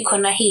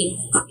hii.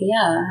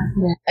 Yeah.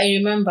 I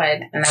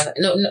remembered another.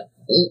 No,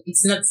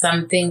 it's not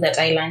something that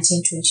I learned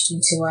in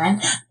 2021,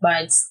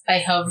 but I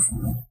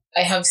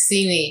have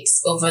seen it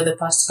over the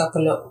past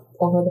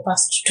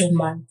 2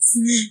 months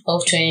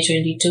of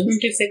 2022. You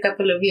can say a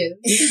couple of years.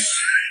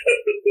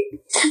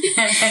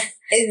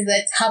 Is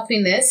that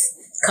happiness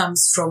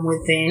comes from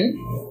within.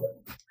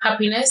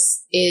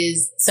 Happiness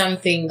is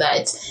something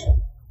that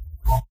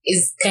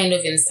is kind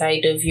of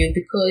inside of you,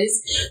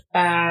 because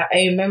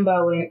I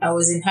remember when I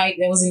was in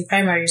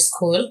primary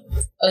school,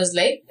 I was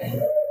like,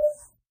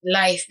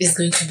 life is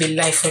going to be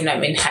life when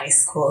I'm in high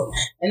school.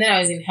 And then I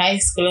was in high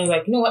school, I was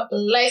like, you know what,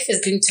 life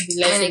is going to be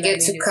life when I get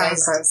to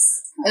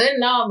campus. And then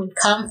now I'm in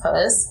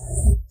campus,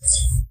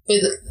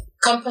 but the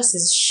campus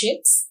is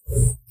shit.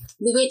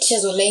 The way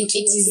teachers were lying to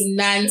it is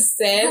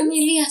nonsense.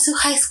 Familiar to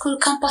high school,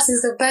 campus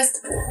is the best.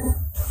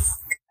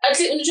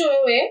 Actually,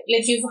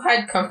 like you've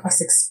had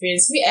campus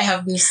experience. Me, I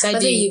have been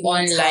studying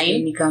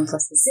online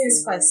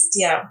since first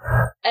year.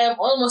 I am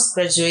almost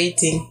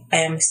graduating. I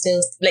am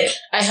still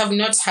I have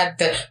not had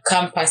the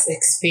campus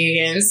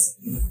experience.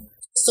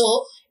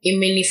 So,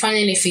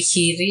 imenifanya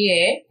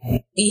nifikirie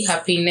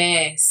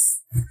happiness.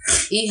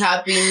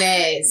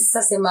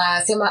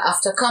 Sema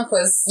after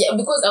campus. Yeah,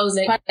 because I was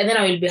like, and then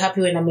I will be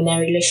happy when I'm in a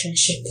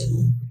relationship.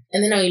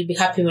 And then I will be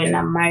happy when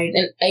I'm married.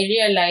 And I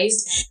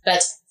realized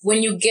that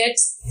when you get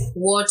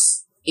what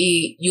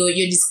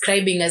you're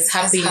describing as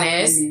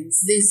happiness,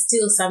 there's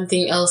still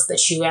something else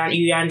that you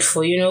yearn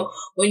for. You know,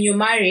 when you're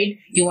married,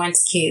 you want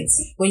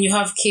kids. When you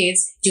have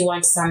kids, you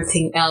want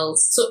something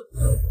else. So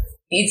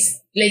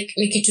it's like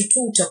nikitu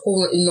tu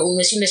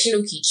unashinda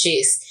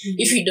ukichase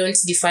if you don't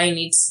define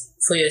it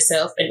for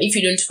yourself, and if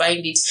you don't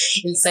find it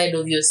inside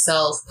of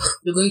yourself,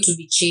 you're going to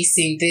be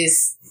chasing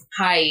this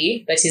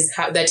high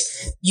that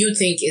you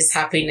think is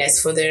happiness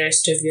for the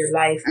rest of your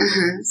life.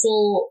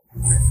 So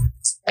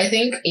I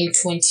think in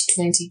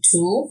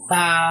 2022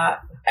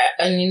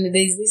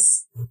 there's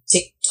this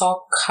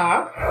TikTok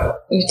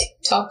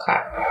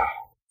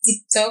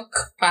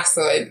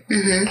person.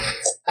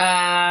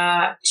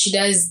 She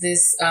does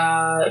this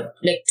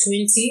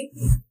 20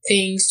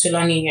 things to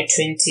learn in your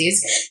 20s.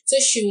 So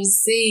she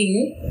was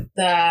saying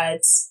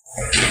that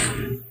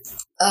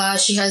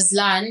she has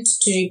learned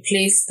to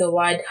replace the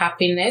word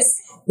happiness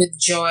with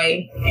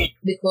joy,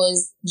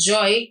 because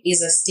joy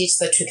is a state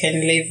that we can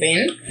live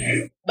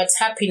in, but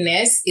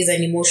happiness is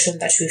an emotion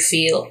that we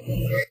feel.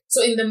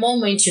 So in the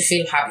moment you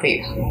feel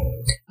happy,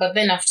 but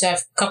then after a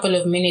couple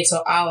of minutes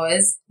or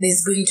hours,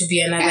 there's going to be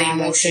another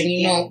emotion,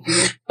 you know.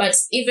 But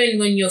even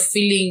when you're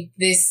feeling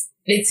this,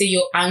 let's say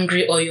you're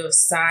angry or you're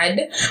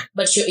sad,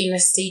 but you're in a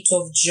state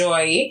of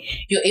joy,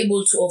 you're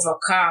able to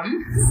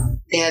overcome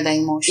the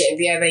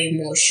other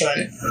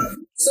emotion.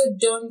 So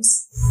don't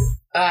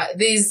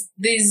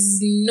there's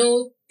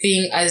no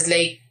thing as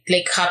like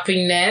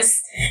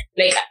happiness,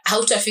 like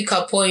how to pick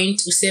a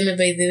point useme,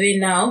 by the way,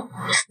 now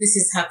this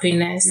is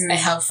happiness. I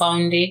have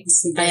found it.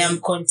 I am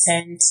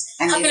content.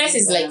 And happiness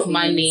is like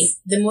money.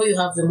 The more you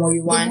have, the more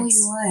you want.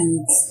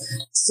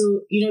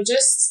 So, you know,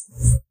 just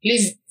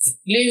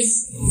live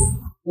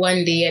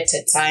one day at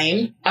a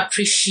time.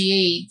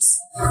 Appreciate.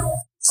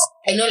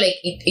 I know, like,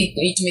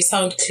 it may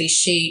sound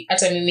cliche.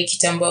 Hata mimi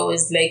kitambo I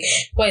was like,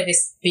 why are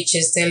these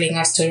bitches telling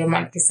us to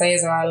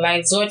romanticize our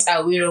lives? What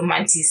are we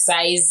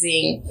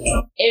romanticizing?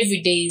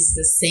 Every day is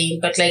the same,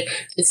 but like,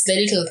 it's the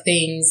little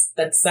things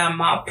that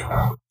sum up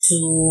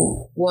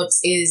to what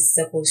is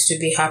supposed to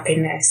be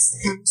happiness.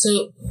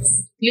 So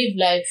live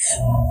life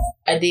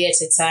a day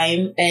at a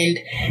time, and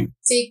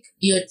take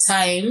your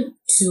time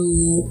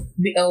to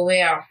be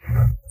aware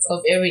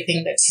of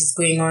everything that is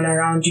going on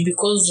around you,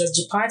 because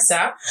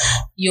Rajipata,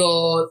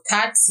 you're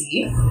 30,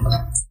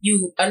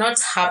 you are not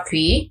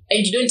happy,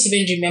 and you don't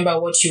even remember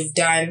what you've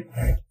done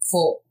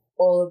for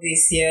all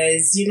these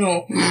years. You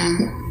know,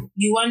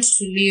 you want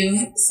to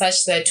live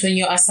such that when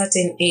you're a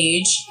certain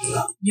age,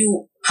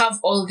 you have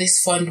all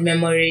these fond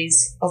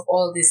memories of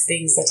all these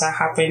things that are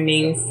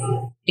happening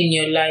in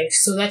your life.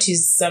 So that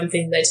is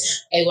something that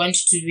I want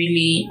to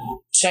really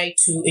try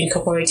to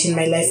incorporate in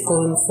my life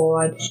going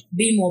forward.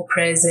 Be more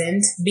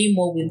present, be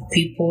more with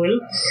people,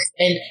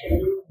 and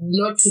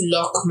not to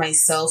lock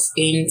myself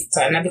in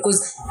Tana,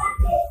 because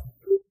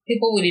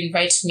people would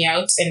invite me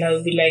out and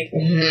I'll be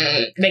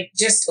like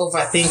just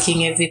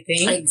overthinking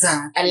everything.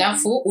 Exactly.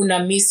 Alafu una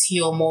miss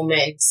your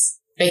moment.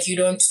 Like, you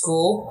don't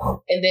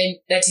go, and then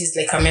that is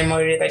like a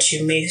memory that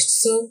you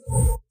missed. So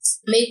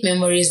make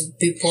memories with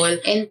people,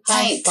 and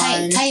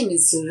time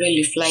is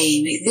really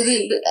flying.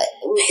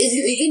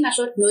 Within a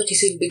short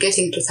notice, you'll be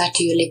getting to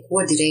 30. You're like,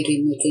 what did I do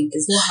in my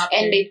 20s?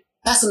 And I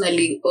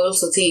personally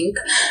also think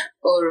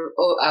or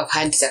I've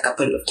had it a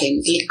couple of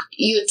times. Like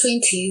your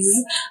 20s,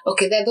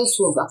 okay, there are those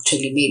who have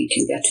actually made it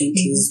in their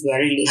 20s. We are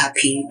really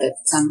happy that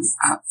some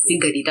have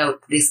figured it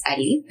out this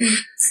early.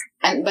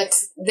 But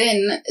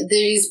then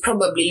there is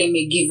probably, let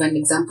me give an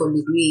example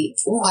with me,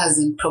 who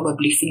hasn't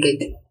probably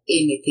figured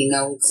anything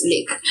out.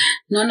 Like,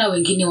 naona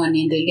wengine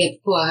wanaendelea,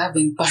 people are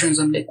having passions.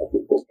 I'm like,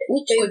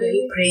 which God are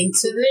you praying to?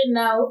 So then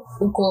now,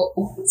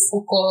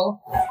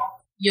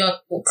 you're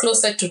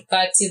closer to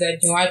 30 than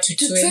you are to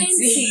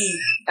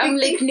 20. I'm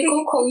like, niko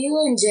huko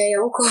nje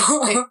huko.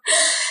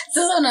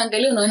 Sasa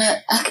unaangalia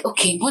unaona,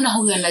 okay, mbona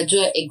huyu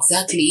anajua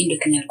exactly hii ndio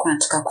kenye alikuwa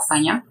anataka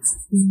kufanya?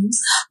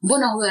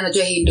 Mbona huyu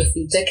anajua hii ndio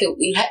field yake?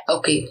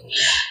 Okay.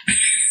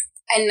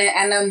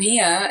 And I'm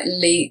here,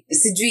 like,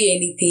 sijui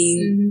anything.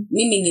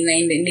 Mimi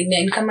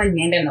ninaenda kama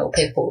ninaenda na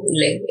upepo.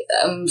 Like,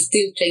 I'm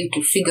still trying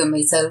to figure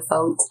myself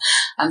out.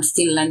 I'm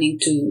still learning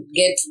to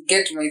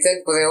get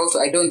myself, because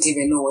I don't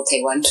even know what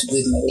I want to do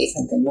with my life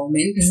at the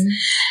moment.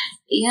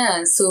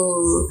 Yeah, so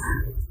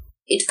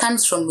it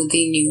comes from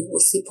within you.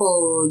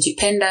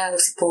 Usipojipenda,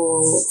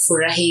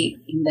 usipofurahi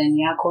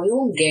ndani yako, you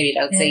won't get it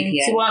outside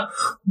here.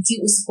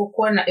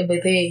 Usipokuwa na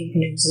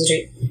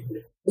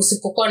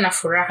usipokuwa na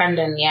furaha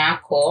ndani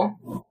yako,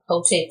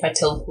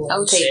 hautaipata huko.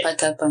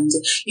 Hautaipata hapa nje.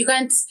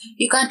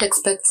 You can't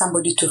expect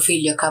somebody to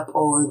fill your cup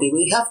all the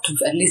way. You have to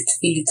at least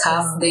fill it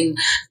half. Then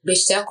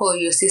best yako or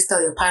your sister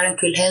or your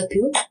parent will help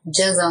you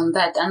just on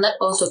that. And that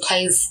also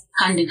ties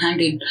hand in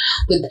hand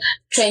with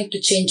trying to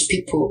change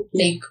people.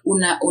 Like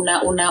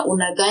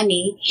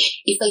unadhani,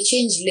 if I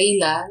change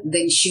Layla,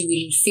 then she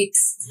will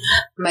fix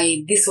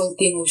this whole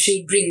thing, or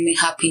she'll bring me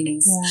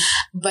happiness.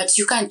 But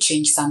you can't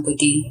change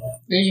somebody.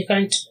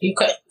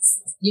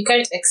 You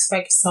can't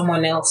expect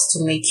someone else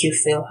to make you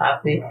feel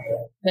happy.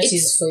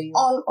 It's for you.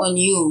 All on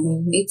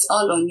you. It's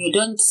all on you.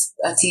 Don't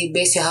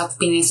base your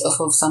happiness off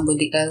of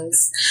somebody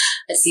else.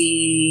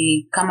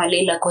 Kama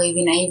Layla ko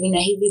hivi na hivi na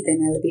hivi, then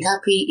I'll be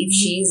happy. If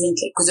she isn't,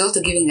 like, because you're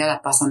also giving the other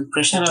person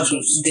pressure to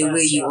be the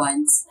way you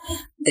want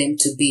them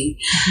to be.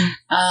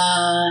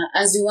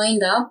 As we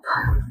wind up,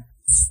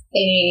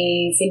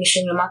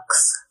 finishing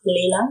remarks,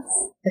 Layla?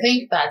 I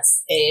think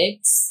that's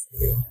it.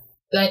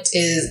 That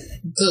is,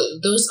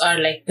 those are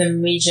like the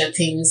major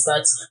things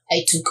that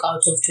I took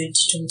out of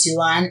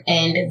 2021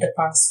 and the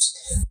past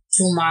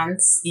 2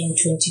 months in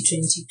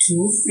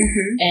 2022.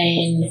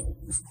 And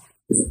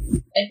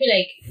I feel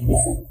like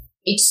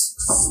it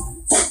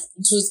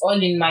was all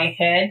in my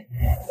head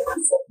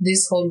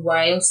this whole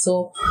while.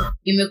 So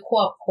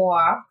imekuwa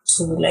poa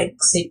to like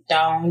sit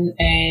down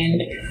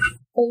and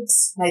put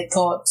my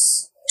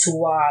thoughts to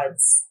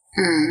words.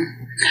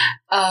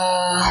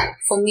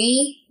 For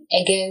me,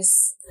 I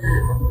guess,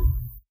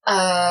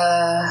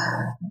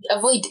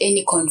 avoid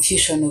any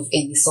confusion of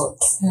any sort.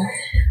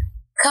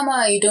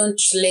 Kama you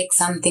don't like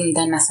something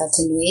done a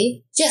certain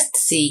way, just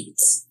say it.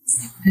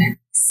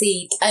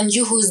 Say it. And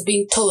you who's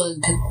being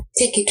told,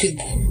 take it with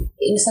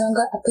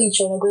a pinch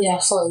or a grain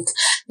of salt.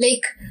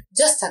 Like,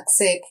 just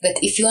accept that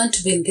if you want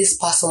to be in this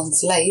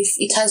person's life,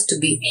 it has to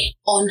be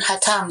on her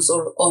terms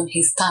or on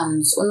his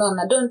terms. No,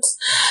 don't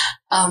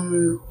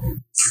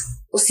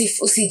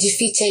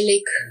usijifiche,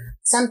 like,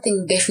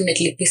 something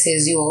definitely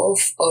pisses you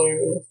off,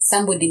 or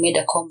somebody made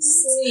a comment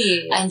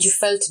and you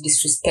felt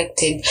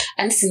disrespected,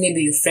 and this is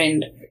maybe your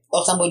friend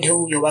or somebody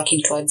who you're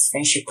working towards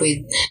friendship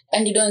with,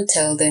 and you don't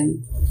tell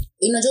them.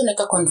 Unajua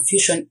unaweka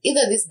confusion.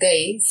 Either this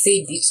guy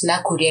said it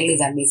na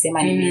kurealize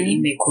amesema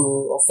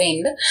nimeku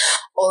offend,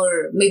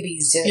 or maybe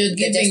it's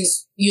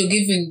just you're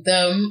giving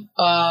them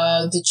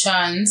the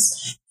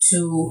chance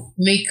to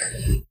make,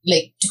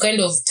 like, to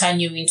kind of turn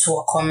you into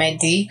a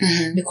comedy,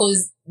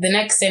 because the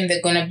next time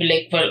they're gonna be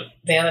like, well,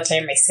 the other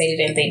time I said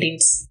it and they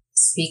didn't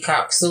speak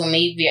up, so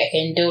maybe I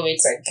can do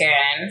it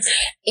again.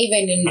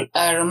 Even in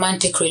a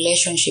romantic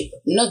relationship,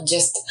 not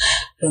just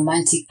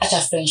romantic,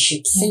 other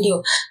friendships.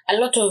 A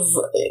lot of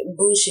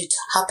bullshit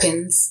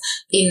happens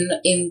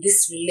in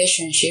these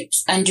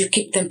relationships, and you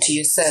keep them to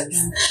yourself,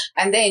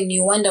 and then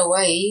you wonder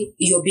why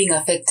you're being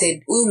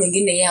affected.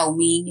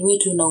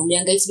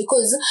 It's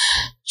because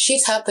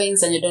shit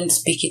happens and you don't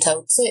speak it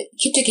out. So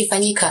kitu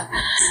kifanyika,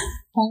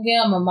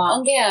 ongea mama,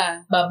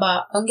 ongea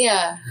baba,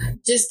 ongea.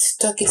 Just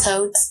talk it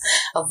out.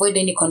 Avoid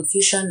any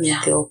confusion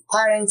with your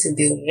parents, with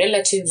your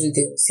relatives, with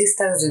your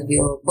sisters, with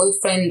your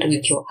boyfriend,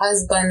 with your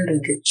husband,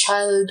 with your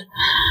child.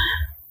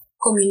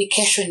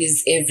 Communication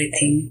is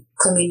everything.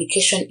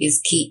 Communication is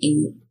key,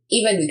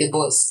 even with the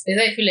boss. And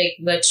I feel like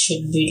that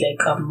should be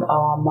like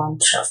our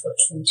mantra for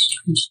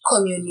 2020.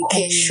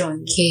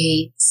 Communication.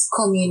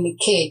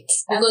 Communicate.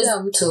 Because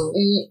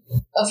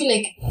I feel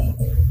like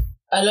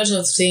a lot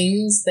of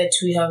things that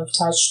we have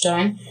touched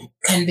on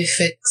can be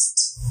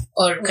fixed,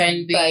 or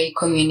can be by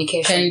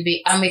communication, can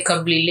be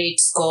amicably let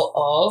go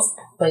of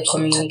by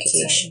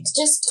communication.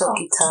 Just talk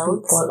it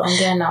out.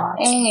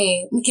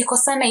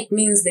 Mkikosana, it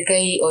means the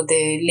guy or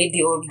the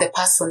lady or the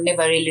person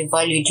never really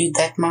valued you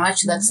that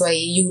much. That's why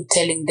you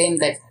telling them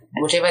that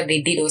whatever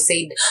they did or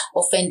said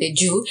offended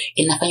you,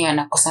 inafanya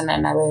wanakosana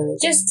na wewe.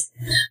 Just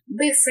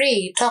be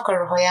free, talk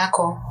roho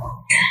yako.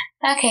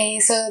 Okay,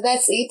 so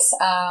that's it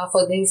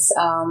for this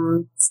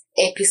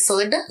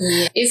episode.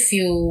 Yeah. If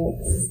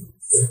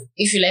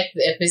you like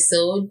the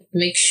episode,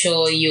 make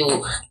sure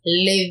you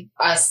leave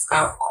us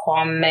a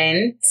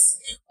comment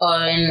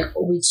on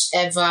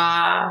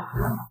whichever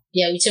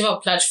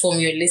platform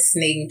you're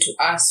listening to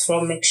us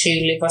from. Make sure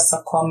you leave us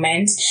a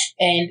comment,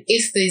 and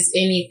if there's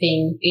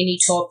anything, any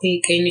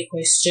topic, any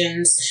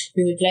questions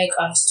you would like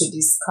us to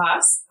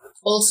discuss,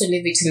 also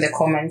leave it in the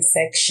comment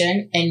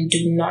section. And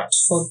do not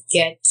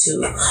forget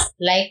to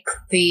like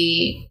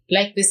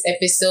this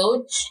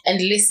episode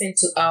and listen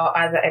to our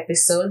other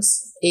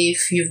episodes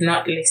if you've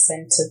not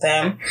listened to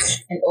them,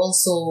 and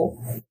also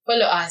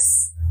follow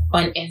us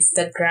on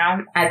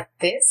Instagram at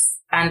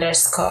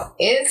this_is_us_podcast.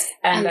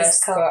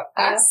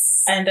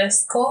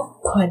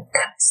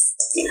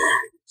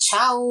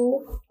 Ciao.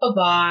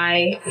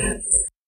 Bye-bye.